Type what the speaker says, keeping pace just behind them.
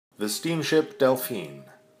The steamship Delphine.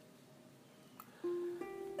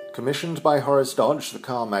 Commissioned by Horace Dodge, the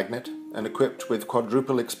car magnate, and equipped with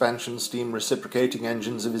quadruple-expansion steam reciprocating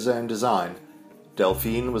engines of his own design,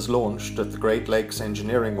 Delphine was launched at the Great Lakes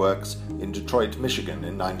Engineering Works in Detroit, Michigan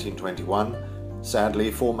in 1921,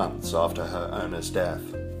 sadly 4 months after her owner's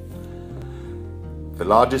death. The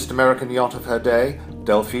largest American yacht of her day,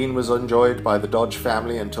 Delphine was enjoyed by the Dodge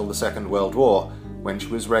family until the Second World War, when she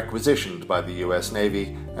was requisitioned by the US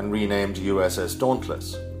Navy and renamed USS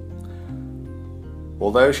Dauntless.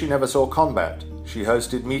 Although she never saw combat, she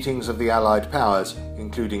hosted meetings of the Allied powers,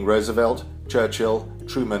 including Roosevelt, Churchill,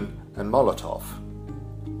 Truman, and Molotov.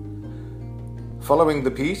 Following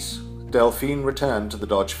the peace, Delphine returned to the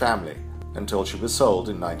Dodge family until she was sold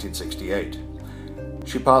in 1968.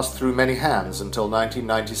 She passed through many hands until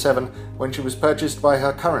 1997, when she was purchased by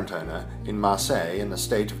her current owner in Marseille in a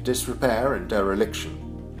state of disrepair and dereliction.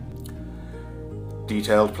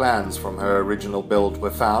 Detailed plans from her original build were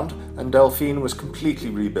found, and Delphine was completely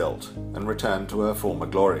rebuilt and returned to her former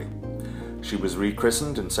glory. She was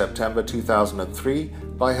rechristened in September 2003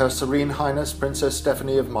 by Her Serene Highness Princess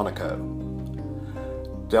Stephanie of Monaco.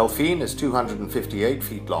 Delphine is 258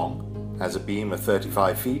 feet long, has a beam of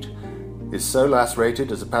 35 feet, is SOLAS rated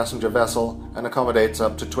as a passenger vessel, and accommodates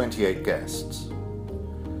up to 28 guests.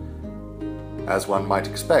 As one might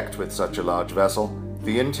expect with such a large vessel,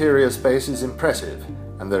 the interior space is impressive,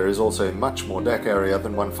 and there is also much more deck area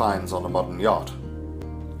than one finds on a modern yacht.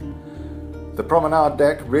 The promenade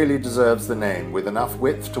deck really deserves the name, with enough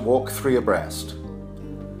width to walk 3 abreast.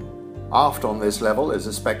 Aft on this level is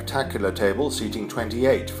a spectacular table seating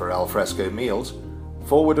 28 for alfresco meals,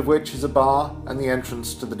 forward of which is a bar and the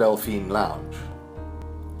entrance to the Delphine lounge.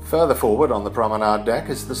 Further forward on the promenade deck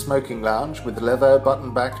is the smoking lounge with leather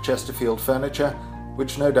button-back Chesterfield furniture,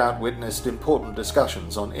 which no doubt witnessed important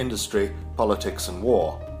discussions on industry, politics and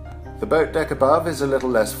war. The boat deck above is a little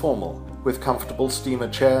less formal, with comfortable steamer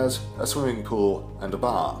chairs, a swimming pool and a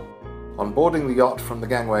bar. On boarding the yacht from the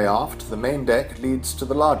gangway aft, the main deck leads to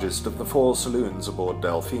the largest of the 4 saloons aboard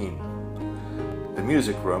Delphine. The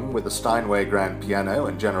music room, with a Steinway grand piano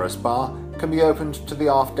and generous bar, can be opened to the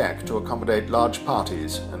aft deck to accommodate large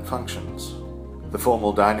parties and functions. The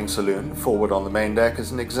formal dining saloon, forward on the main deck,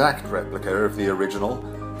 is an exact replica of the original,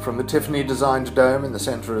 from the Tiffany-designed dome in the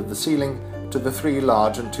center of the ceiling to the 3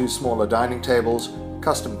 large and 2 smaller dining tables,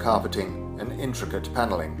 custom carpeting, and intricate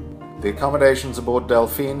paneling. The accommodations aboard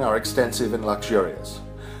Delphine are extensive and luxurious.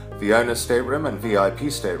 The owner's stateroom and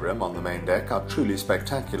VIP stateroom on the main deck are truly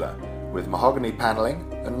spectacular, with mahogany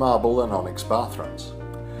paneling and marble and onyx bathrooms.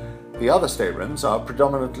 The other staterooms are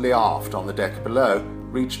predominantly aft on the deck below,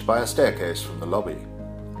 reached by a staircase from the lobby.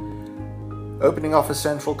 Opening off a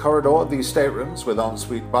central corridor, these staterooms, with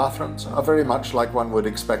ensuite bathrooms, are very much like one would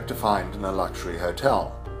expect to find in a luxury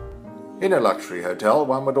hotel. In a luxury hotel,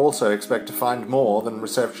 one would also expect to find more than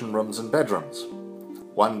reception rooms and bedrooms.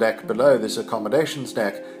 One deck below this accommodations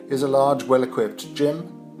deck is a large, well-equipped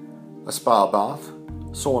gym, a spa bath,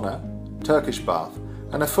 sauna, Turkish bath,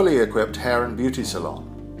 and a fully equipped hair and beauty salon.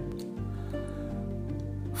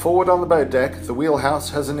 Forward on the boat deck, the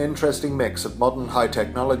wheelhouse has an interesting mix of modern high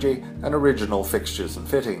technology and original fixtures and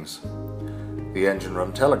fittings. The engine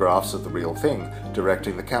room telegraphs are the real thing,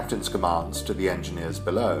 directing the captain's commands to the engineers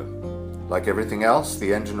below. Like everything else,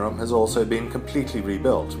 the engine room has also been completely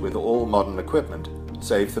rebuilt with all modern equipment,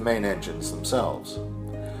 save the main engines themselves.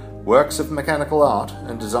 Works of mechanical art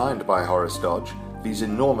and designed by Horace Dodge, these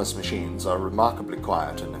enormous machines are remarkably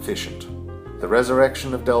quiet and efficient. The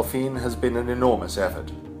resurrection of Delphine has been an enormous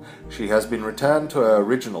effort. She has been returned to her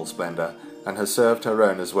original splendor and has served her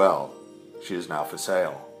owners well. She is now for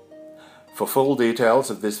sale. For full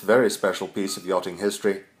details of this very special piece of yachting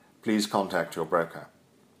history, please contact your broker.